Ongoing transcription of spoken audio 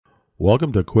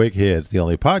Welcome to Quick Hits, the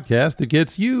only podcast that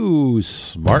gets you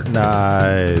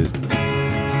smartenized.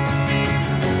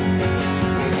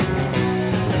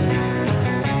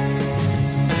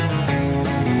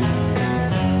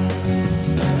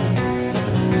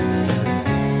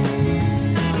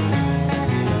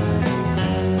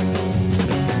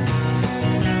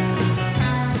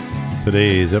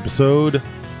 Today's episode,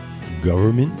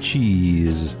 Government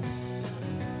Cheese.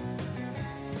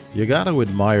 You got to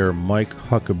admire Mike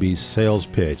Huckabee's sales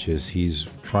pitch as he's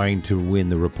trying to win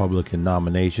the Republican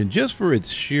nomination just for its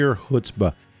sheer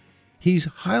chutzpah. He's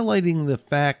highlighting the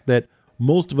fact that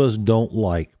most of us don't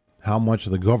like how much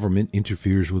the government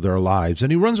interferes with our lives. And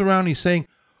he runs around, he's saying,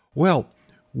 well,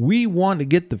 we want to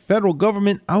get the federal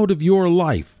government out of your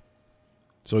life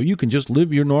so you can just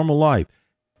live your normal life.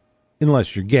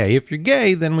 Unless you're gay. If you're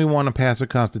gay, then we want to pass a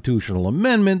constitutional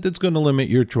amendment that's going to limit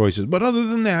your choices. But other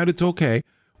than that, it's okay.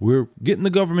 We're getting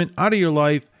the government out of your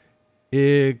life,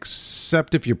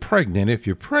 except if you're pregnant. If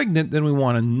you're pregnant, then we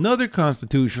want another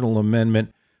constitutional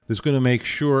amendment that's going to make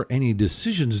sure any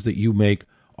decisions that you make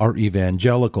are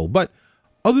evangelical. But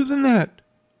other than that,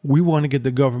 we want to get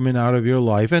the government out of your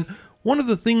life. And one of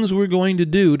the things we're going to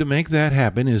do to make that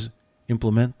happen is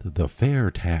implement the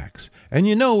fair tax. And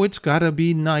you know it's got to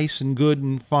be nice and good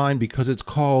and fine because it's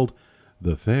called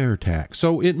the fair tax.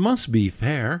 So it must be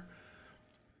fair.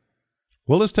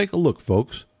 Well, let's take a look,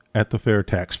 folks, at the fair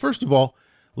tax. First of all,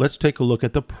 let's take a look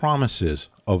at the promises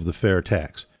of the fair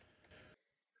tax.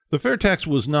 The fair tax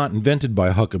was not invented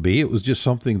by Huckabee. It was just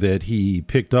something that he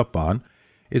picked up on.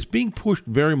 It's being pushed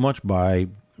very much by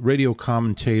radio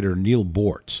commentator Neal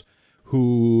Boortz,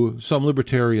 who some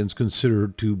libertarians consider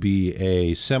to be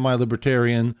a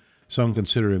semi-libertarian. Some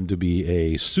consider him to be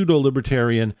a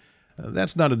pseudo-libertarian.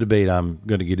 That's not a debate I'm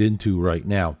going to get into right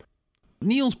now.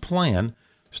 Neal's plan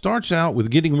starts out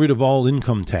with getting rid of all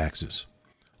income taxes.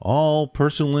 All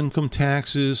personal income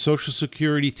taxes, Social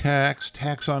Security tax,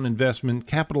 tax on investment,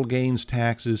 capital gains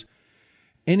taxes,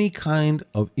 any kind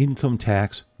of income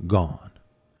tax gone.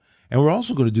 And we're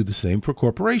also going to do the same for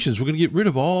corporations. We're going to get rid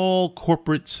of all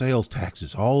corporate sales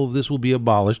taxes. All of this will be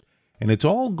abolished, and it's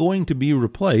all going to be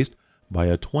replaced by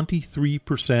a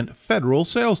 23% federal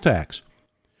sales tax.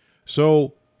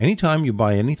 So anytime you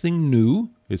buy anything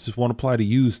new, this won't apply to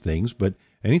used things, but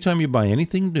anytime you buy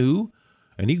anything new,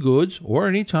 any goods, or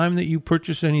any time that you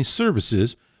purchase any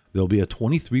services, there'll be a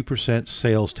 23%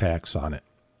 sales tax on it.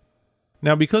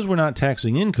 Now, because we're not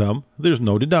taxing income, there's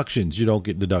no deductions. You don't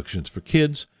get deductions for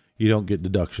kids. You don't get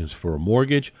deductions for a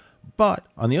mortgage. But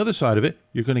on the other side of it,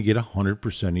 you're going to get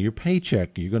 100% of your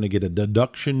paycheck. You're going to get a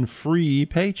deduction-free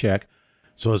paycheck.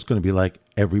 So it's going to be like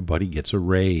everybody gets a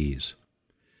raise.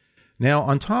 Now,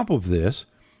 on top of this,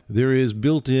 there is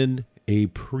built in a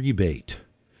prebate,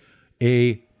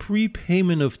 a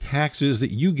prepayment of taxes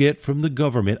that you get from the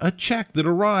government, a check that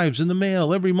arrives in the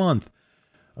mail every month,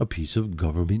 a piece of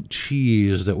government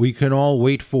cheese that we can all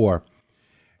wait for.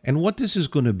 And what this is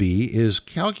going to be is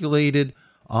calculated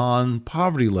on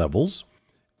poverty levels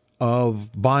of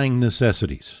buying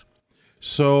necessities.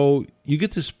 So you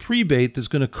get this prebate that's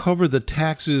going to cover the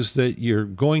taxes that you're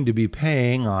going to be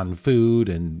paying on food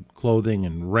and clothing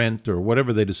and rent or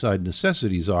whatever they decide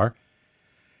necessities are.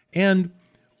 And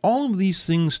all of these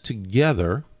things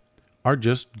together are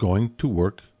just going to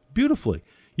work beautifully.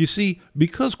 You see,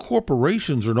 because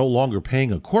corporations are no longer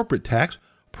paying a corporate tax,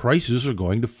 prices are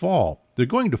going to fall. They're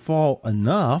going to fall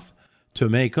enough to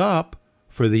make up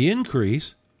for the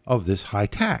increase of this high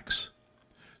tax.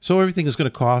 So everything is going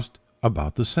to cost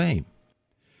about the same.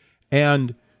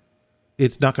 And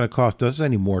it's not going to cost us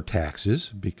any more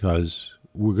taxes because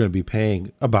we're going to be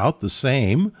paying about the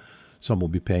same. Some will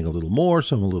be paying a little more,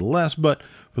 some a little less, but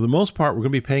for the most part, we're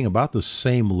going to be paying about the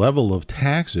same level of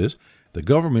taxes. The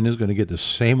government is going to get the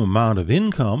same amount of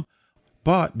income,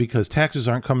 but because taxes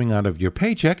aren't coming out of your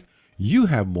paycheck, you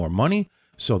have more money.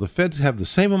 So the feds have the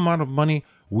same amount of money.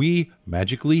 We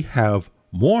magically have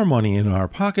more money in our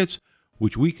pockets,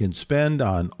 which we can spend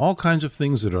on all kinds of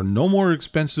things that are no more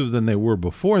expensive than they were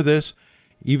before this,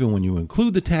 even when you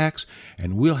include the tax,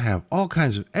 and we'll have all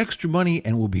kinds of extra money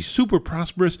and we'll be super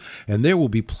prosperous, and there will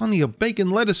be plenty of bacon,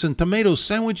 lettuce, and tomato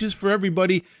sandwiches for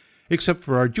everybody, except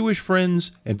for our Jewish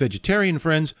friends and vegetarian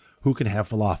friends who can have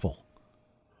falafel.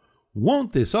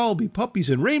 Won't this all be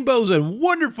puppies and rainbows and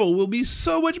wonderful? We'll be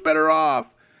so much better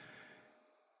off.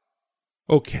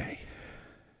 Okay.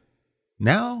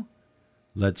 Now,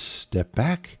 let's step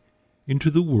back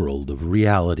into the world of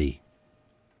reality.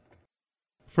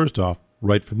 First off,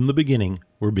 right from the beginning,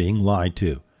 we're being lied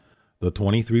to. The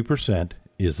 23%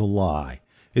 is a lie.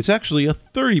 It's actually a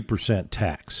 30%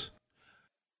 tax.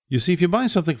 You see, if you buy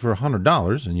something for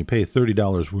 $100 and you pay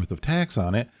 $30 worth of tax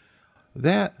on it,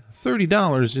 that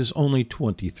 $30 is only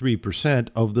 23%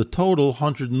 of the total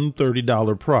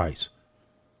 $130 price.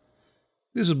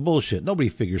 This is bullshit. Nobody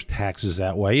figures taxes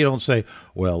that way. You don't say,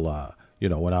 well,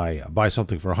 when I buy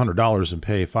something for $100 and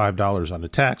pay $5 on the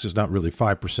tax, it's not really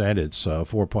 5%, it's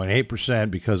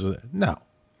 4.8% because of that. No,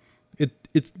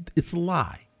 it's a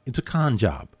lie. It's a con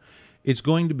job. It's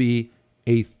going to be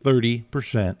a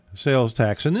 30% sales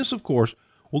tax. And this, of course,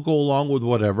 will go along with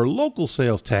whatever local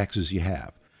sales taxes you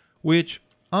have, which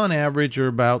on average are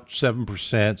about 7%,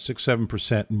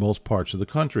 6-7% in most parts of the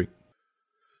country.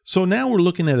 So now we're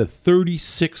looking at a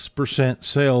 36%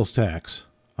 sales tax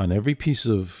on every piece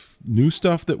of new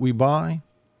stuff that we buy,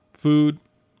 food,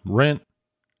 rent,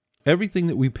 everything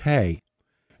that we pay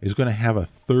is going to have a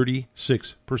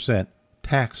 36%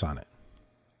 tax on it.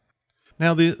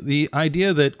 Now, the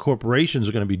idea that corporations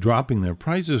are going to be dropping their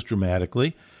prices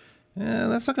dramatically,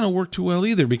 that's not going to work too well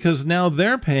either, because now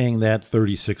they're paying that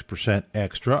 36%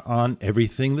 extra on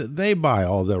everything that they buy,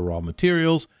 all their raw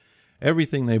materials,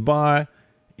 everything they buy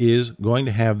is going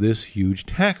to have this huge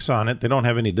tax on it. They don't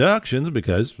have any deductions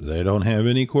because they don't have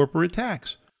any corporate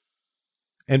tax.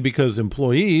 And because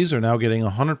employees are now getting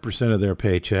 100% of their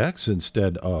paychecks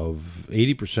instead of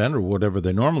 80% or whatever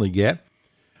they normally get,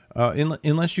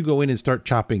 unless you go in and start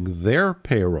chopping their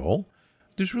payroll,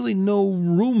 there's really no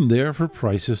room there for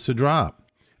prices to drop.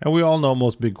 And we all know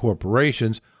most big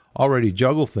corporations already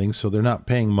juggle things, so they're not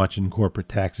paying much in corporate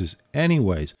taxes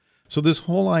anyways. So this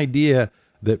whole idea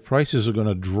that prices are going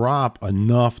to drop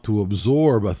enough to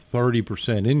absorb a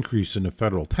 30% increase in the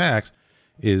federal tax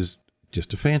is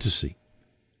just a fantasy.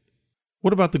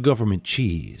 What about the government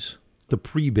cheese, the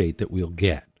prebate that we'll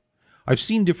get? I've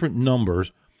seen different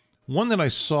numbers. One that I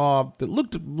saw that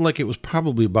looked like it was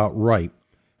probably about right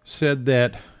said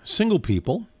that single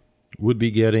people would be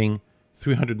getting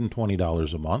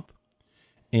 $320 a month,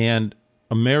 and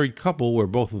a married couple where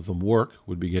both of them work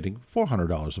would be getting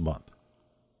 $400 a month.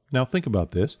 Now think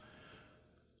about this.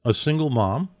 A single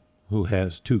mom who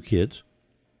has 2 kids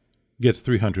gets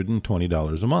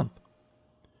 $320 a month.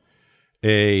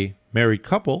 A married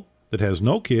couple that has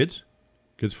no kids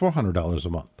gets $400 a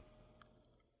month.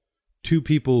 2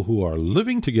 people who are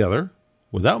living together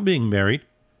without being married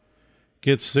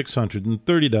gets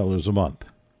 $630 a month.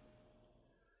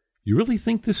 You really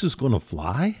think this is going to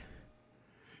fly?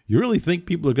 You really think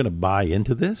people are going to buy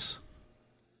into this?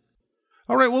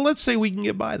 All right, well, let's say we can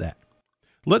get by that.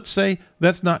 Let's say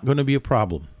that's not going to be a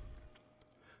problem.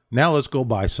 Now let's go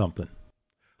buy something.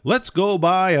 Let's go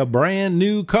buy a brand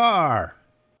new car.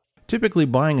 Typically,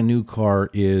 buying a new car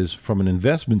is, from an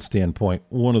investment standpoint,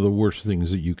 one of the worst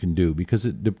things that you can do because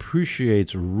it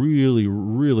depreciates really,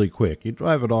 really quick. You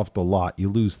drive it off the lot, you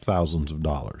lose thousands of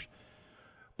dollars.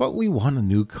 But we want a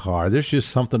new car. There's just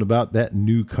something about that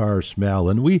new car smell.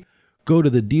 And we go to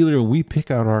the dealer and we pick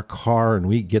out our car and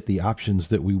we get the options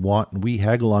that we want and we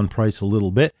haggle on price a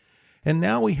little bit. And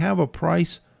now we have a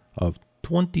price of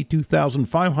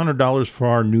 $22,500 for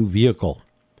our new vehicle.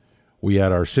 We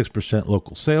add our 6%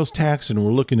 local sales tax and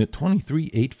we're looking at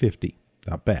 $23,850.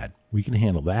 Not bad. We can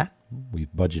handle that.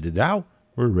 We've budgeted out.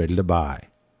 We're ready to buy.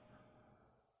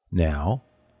 Now,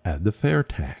 add the fair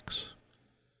tax.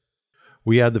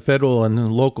 We add the federal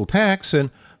and local tax and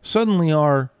suddenly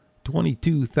our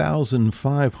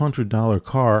 $22,500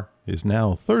 car is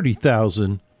now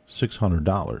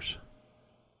 $30,600.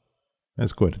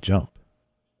 That's quite a jump.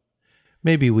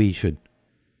 Maybe we should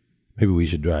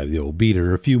drive the old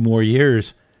beater a few more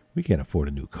years. We can't afford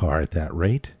a new car at that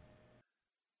rate.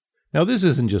 Now, this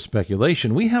isn't just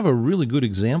speculation. We have a really good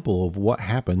example of what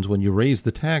happens when you raise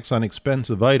the tax on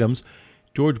expensive items.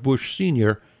 George Bush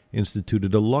Sr.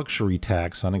 instituted a luxury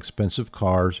tax on expensive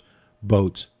cars,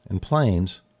 boats, and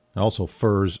planes, also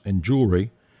furs and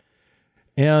jewelry.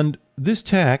 And this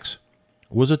tax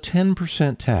was a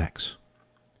 10% tax.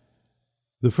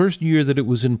 The first year that it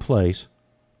was in place,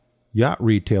 yacht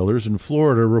retailers in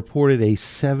Florida reported a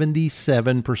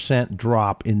 77%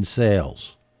 drop in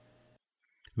sales.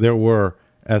 There were,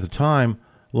 at the time,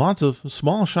 lots of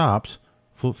small shops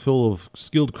full of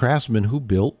skilled craftsmen who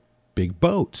built big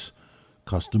boats,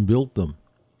 custom built them.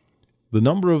 The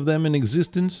number of them in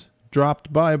existence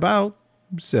dropped by about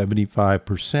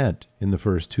 75% in the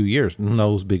first 2 years.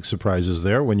 No big surprises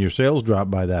there when your sales drop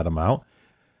by that amount.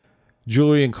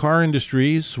 Jewelry and car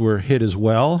industries were hit as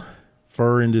well.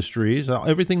 Fur industries,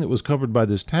 everything that was covered by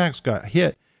this tax got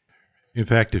hit. In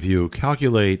fact, if you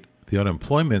calculate the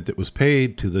unemployment that was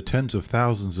paid to the tens of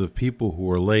thousands of people who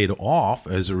were laid off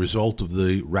as a result of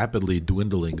the rapidly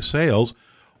dwindling sales,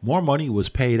 more money was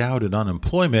paid out in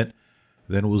unemployment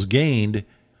than was gained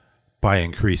by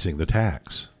increasing the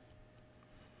tax.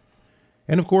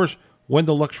 And of course, when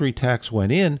the luxury tax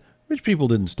went in, rich people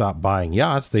didn't stop buying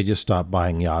yachts. They just stopped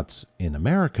buying yachts in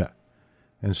America.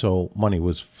 And so money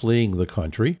was fleeing the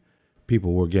country.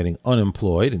 People were getting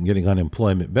unemployed and getting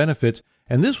unemployment benefits.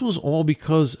 And this was all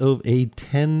because of a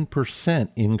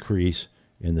 10% increase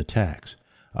in the tax.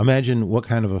 Imagine what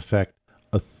kind of effect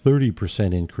a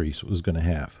 30% increase was going to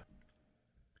have.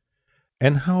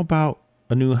 And how about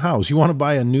a new house? You want to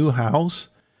buy a new house?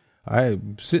 I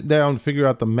sit down and figure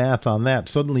out the math on that.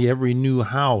 Suddenly every new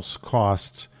house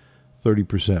costs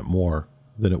 30% more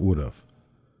than it would have.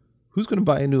 Who's going to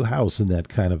buy a new house in that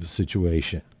kind of a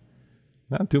situation?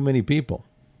 Not too many people.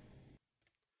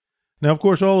 Now, of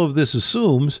course, all of this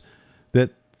assumes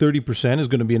that 30% is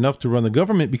going to be enough to run the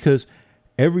government because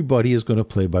everybody is going to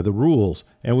play by the rules.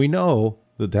 And we know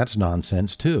that that's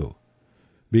nonsense, too.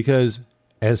 Because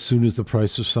as soon as the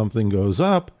price of something goes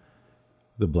up,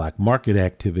 the black market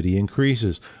activity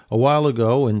increases. A while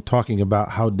ago, in talking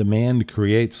about how demand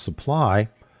creates supply,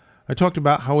 I talked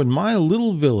about how in my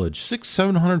little village,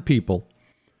 700 people,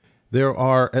 there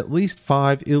are at least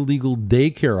 5 illegal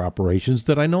daycare operations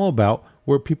that I know about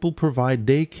where people provide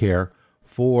daycare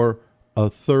for a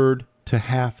third to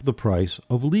half the price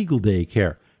of legal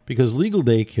daycare. Because legal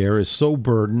daycare is so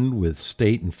burdened with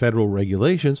state and federal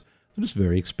regulations that it's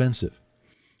very expensive.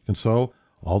 And so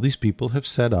all these people have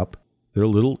set up their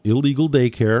little illegal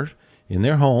daycare in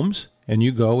their homes, and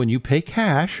you go and you pay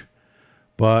cash,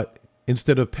 but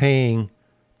instead of paying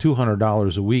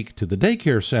 $200 a week to the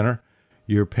daycare center,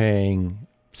 you're paying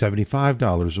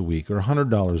 $75 a week or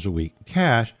 $100 a week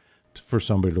cash for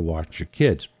somebody to watch your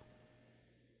kids.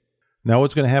 Now,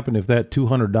 what's going to happen if that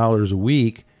 $200 a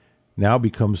week now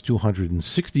becomes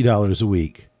 $260 a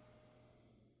week?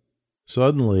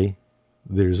 Suddenly,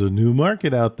 there's a new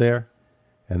market out there,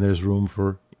 and there's room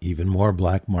for even more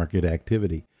black market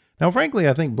activity. Now, frankly,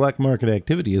 I think black market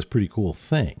activity is a pretty cool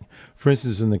thing. For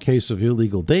instance, in the case of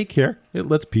illegal daycare, it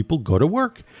lets people go to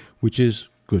work, which is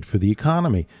good for the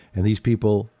economy. And these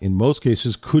people, in most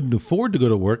cases, couldn't afford to go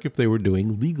to work if they were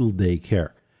doing legal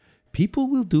daycare. People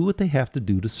will do what they have to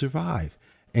do to survive.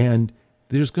 And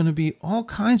there's going to be all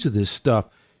kinds of this stuff.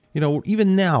 You know,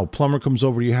 even now, plumber comes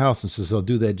over to your house and says, I'll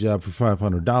do that job for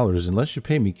 $500. Unless you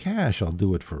pay me cash, I'll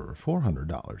do it for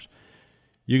 $400.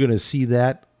 You're going to see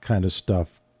that kind of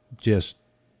stuff just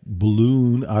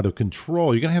balloon out of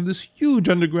control. You're going to have this huge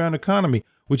underground economy,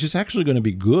 which is actually going to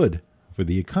be good for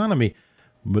the economy,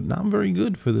 but not very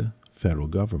good for the federal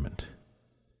government.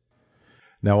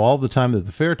 Now, all the time that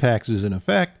the fair tax is in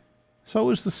effect, so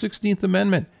is the 16th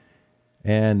Amendment.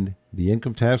 And the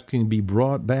income tax can be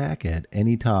brought back at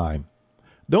any time.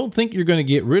 Don't think you're going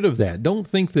to get rid of that. Don't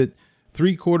think that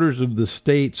 3/4 of the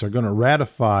states are going to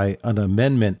ratify an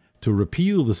amendment to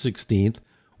repeal the 16th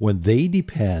when they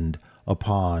depend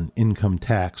upon income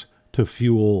tax to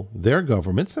fuel their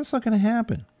governments. That's not going to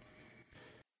happen.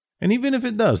 And even if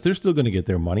it does, they're still going to get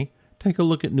their money. Take a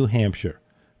look at New Hampshire.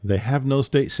 They have no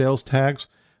state sales tax.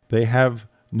 They have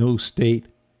no state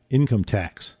income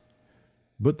tax.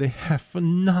 But they have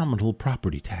phenomenal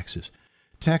property taxes.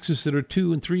 Taxes that are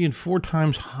 2 and 3 and 4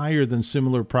 times higher than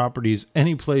similar properties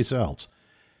anyplace else.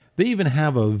 They even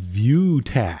have a view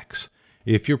tax.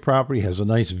 If your property has a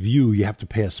nice view, you have to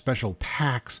pay a special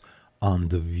tax on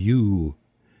the view.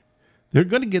 They're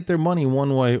going to get their money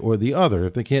one way or the other.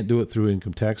 If they can't do it through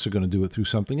income tax, they're going to do it through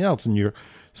something else. And your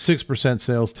 6%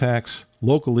 sales tax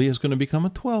locally is going to become a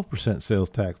 12%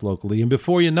 sales tax locally. And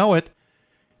before you know it,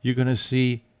 you're going to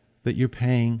see that you're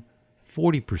paying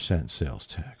 40% sales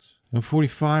tax and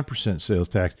 45% sales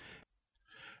tax.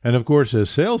 And of course, as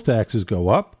sales taxes go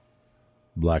up,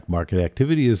 black market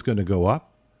activity is going to go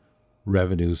up.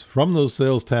 Revenues from those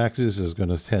sales taxes is going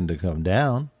to tend to come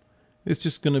down. It's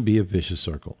just going to be a vicious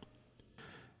circle.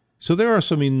 So there are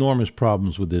some enormous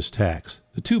problems with this tax.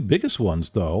 The 2 biggest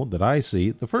ones, though, that I see,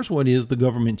 the first one is the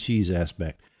government cheese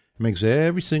aspect. It makes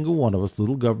every single one of us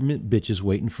little government bitches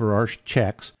waiting for our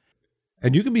checks.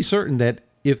 And you can be certain that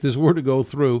if this were to go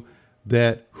through,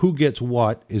 that who gets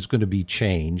what is going to be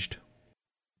changed.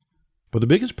 But the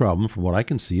biggest problem, from what I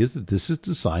can see, is that this is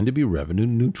designed to be revenue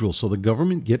neutral. So the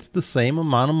government gets the same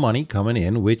amount of money coming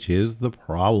in, which is the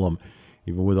problem.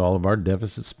 Even with all of our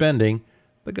deficit spending,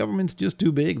 the government's just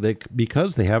too big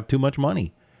because they have too much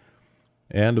money.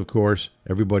 And, of course,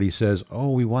 everybody says,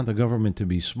 oh, we want the government to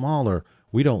be smaller.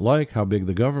 We don't like how big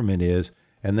the government is.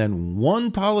 And then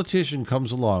one politician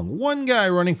comes along, one guy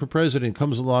running for president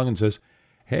comes along and says,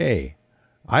 hey,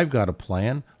 I've got a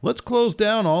plan. Let's close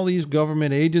down all these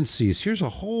government agencies. Here's a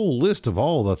whole list of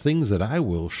all the things that I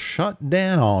will shut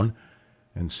down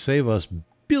and save us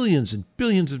billions and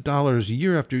billions of dollars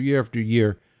year after year after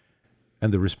year.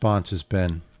 And the response has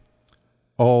been,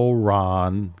 "Oh,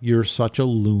 Ron, you're such a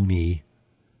loony."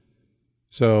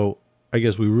 So I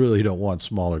guess we really don't want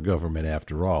smaller government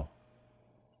after all.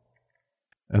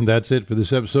 And that's it for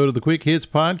this episode of the Quick Hits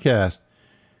Podcast.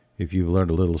 If you've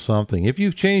learned a little something, if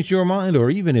you've changed your mind, or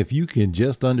even if you can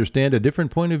just understand a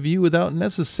different point of view without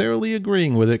necessarily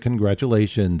agreeing with it,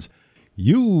 congratulations.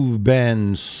 You've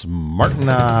been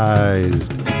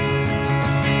smartenized.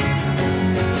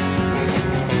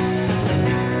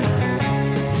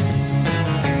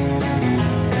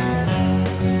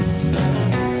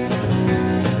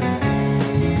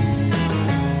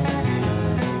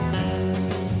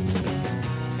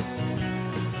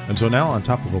 And so now, on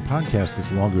top of a podcast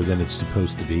that's longer than it's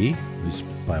supposed to be, at least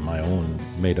by my own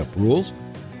made-up rules,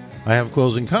 I have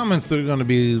closing comments that are going to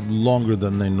be longer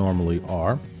than they normally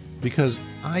are, because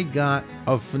I got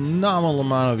a phenomenal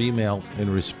amount of email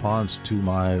in response to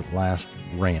my last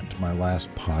rant, my last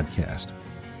podcast.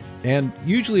 And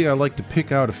usually I like to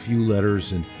pick out a few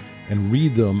letters and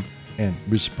read them and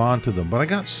respond to them, but I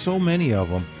got so many of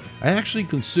them, I actually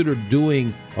considered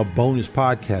doing a bonus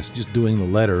podcast, just doing the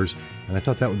letters. And I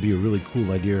thought that would be a really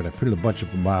cool idea, and I printed a bunch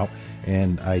of them out,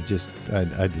 and I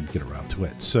didn't get around to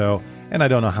it. So, and I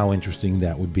don't know how interesting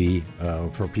that would be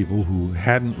for people who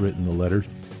hadn't written the letters.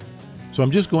 So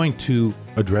I'm just going to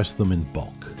address them in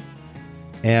bulk.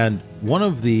 And one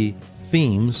of the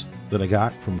themes that I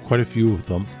got from quite a few of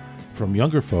them, from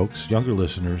younger folks, younger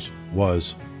listeners,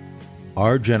 was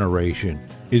our generation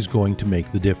is going to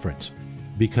make the difference,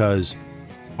 because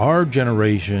our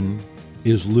generation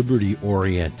is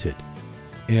liberty-oriented.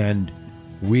 And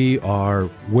we are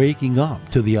waking up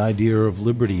to the idea of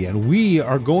liberty, and we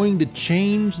are going to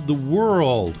change the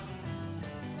world.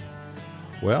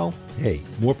 Well, hey,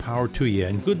 more power to you,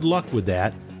 and good luck with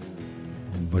that.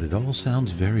 But it all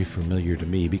sounds very familiar to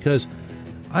me, because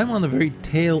I'm on the very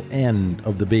tail end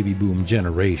of the baby boom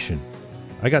generation.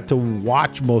 I got to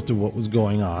watch most of what was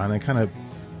going on. I kind of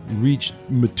reached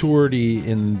maturity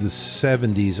in the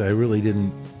 70s. I really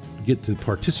didn't get to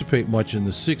participate much in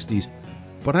the 60s.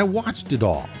 But I watched it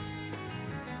all.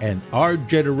 And our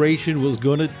generation was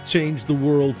going to change the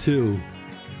world too.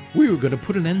 We were going to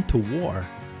put an end to war.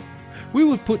 We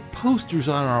would put posters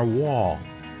on our wall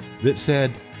that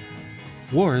said,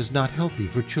 "War is not healthy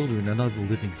for children and other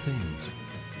living things."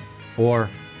 Or,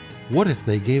 "What if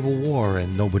they gave a war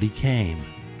and nobody came?"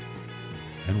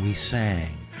 And we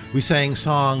sang. We sang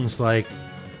songs like,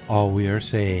 "All we are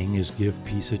saying is give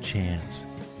peace a chance."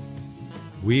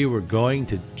 We were going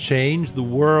to change the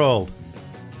world.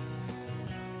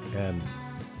 And,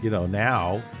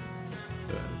 now,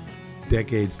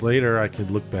 decades later, I could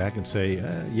look back and say,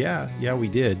 yeah, we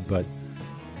did. But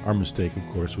our mistake, of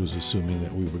course, was assuming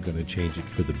that we were going to change it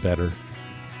for the better.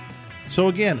 So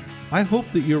again, I hope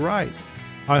that you're right.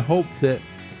 I hope that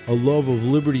a love of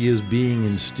liberty is being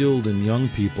instilled in young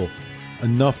people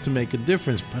enough to make a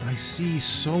difference. But I see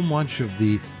so much of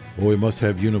we must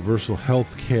have universal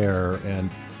health care, and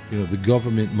the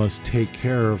government must take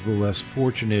care of the less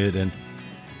fortunate, and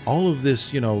all of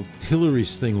this,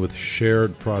 Hillary's thing with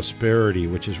shared prosperity,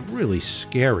 which is really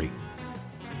scary.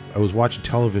 I was watching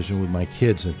television with my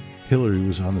kids, and Hillary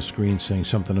was on the screen saying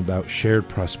something about shared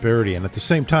prosperity, and at the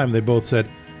same time they both said,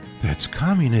 "That's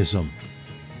communism."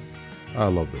 I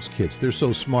love those kids. They're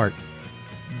so smart.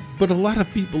 But a lot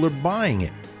of people are buying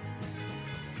it.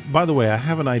 By the way, I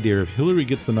have an idea. If Hillary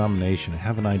gets the nomination, I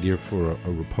have an idea for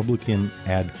a Republican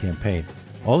ad campaign.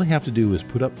 All they have to do is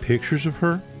put up pictures of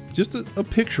her, just a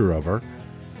picture of her,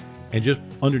 and just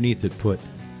underneath it put,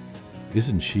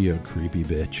 "Isn't she a creepy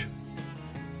bitch?"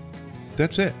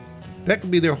 That's it. That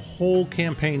could be their whole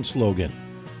campaign slogan.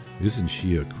 "Isn't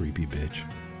she a creepy bitch?"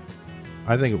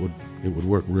 I think it would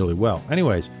work really well.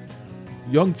 Anyways,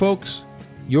 young folks,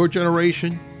 your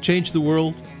generation, change the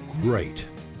world, great.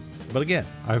 But again,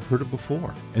 I've heard it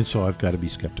before, and so I've got to be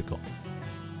skeptical.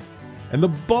 And the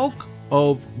bulk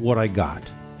of what I got,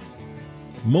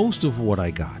 most of what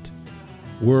I got,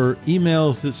 were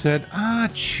emails that said,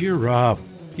 cheer up.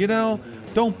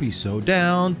 Don't be so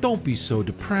down. Don't be so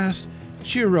depressed.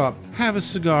 Cheer up. Have a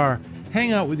cigar.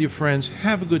 Hang out with your friends.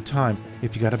 Have a good time.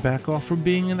 If you got to back off from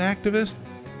being an activist,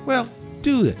 well,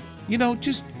 do it.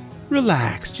 Just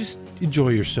relax. Just enjoy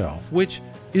yourself, which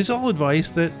is all advice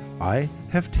that I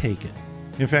have taken.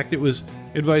 In fact, it was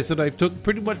advice that I took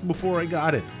pretty much before I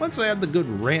got it. Once I had the good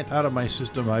rant out of my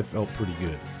system, I felt pretty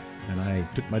good. And I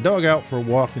took my dog out for a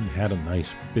walk and had a nice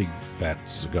big fat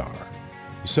cigar.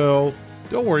 So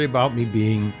don't worry about me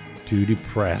being too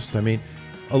depressed. I mean,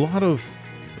 a lot of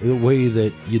the way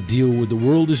that you deal with the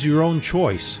world is your own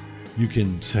choice. you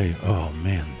can say, oh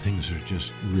man, things are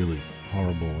just really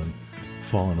horrible and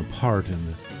falling apart, and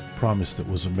the promise that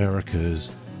was America is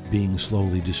being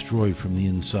slowly destroyed from the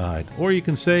inside. Or you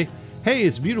can say, hey,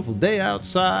 it's a beautiful day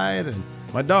outside and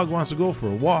my dog wants to go for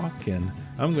a walk, and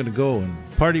I'm going to go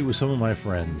and party with some of my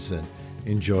friends and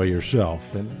enjoy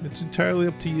yourself. And it's entirely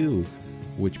up to you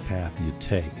which path you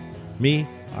take. Me,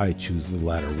 I choose the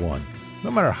latter one.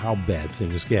 No matter how bad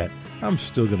things get, I'm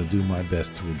still going to do my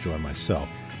best to enjoy myself,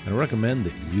 and I recommend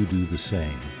that you do the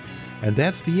same. And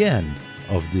that's the end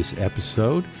of this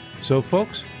episode. So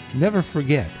folks, never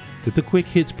forget that the Quick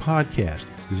Hits podcast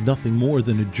is nothing more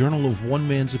than a journal of one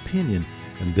man's opinion,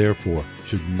 and therefore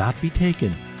should not be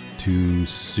taken too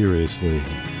seriously.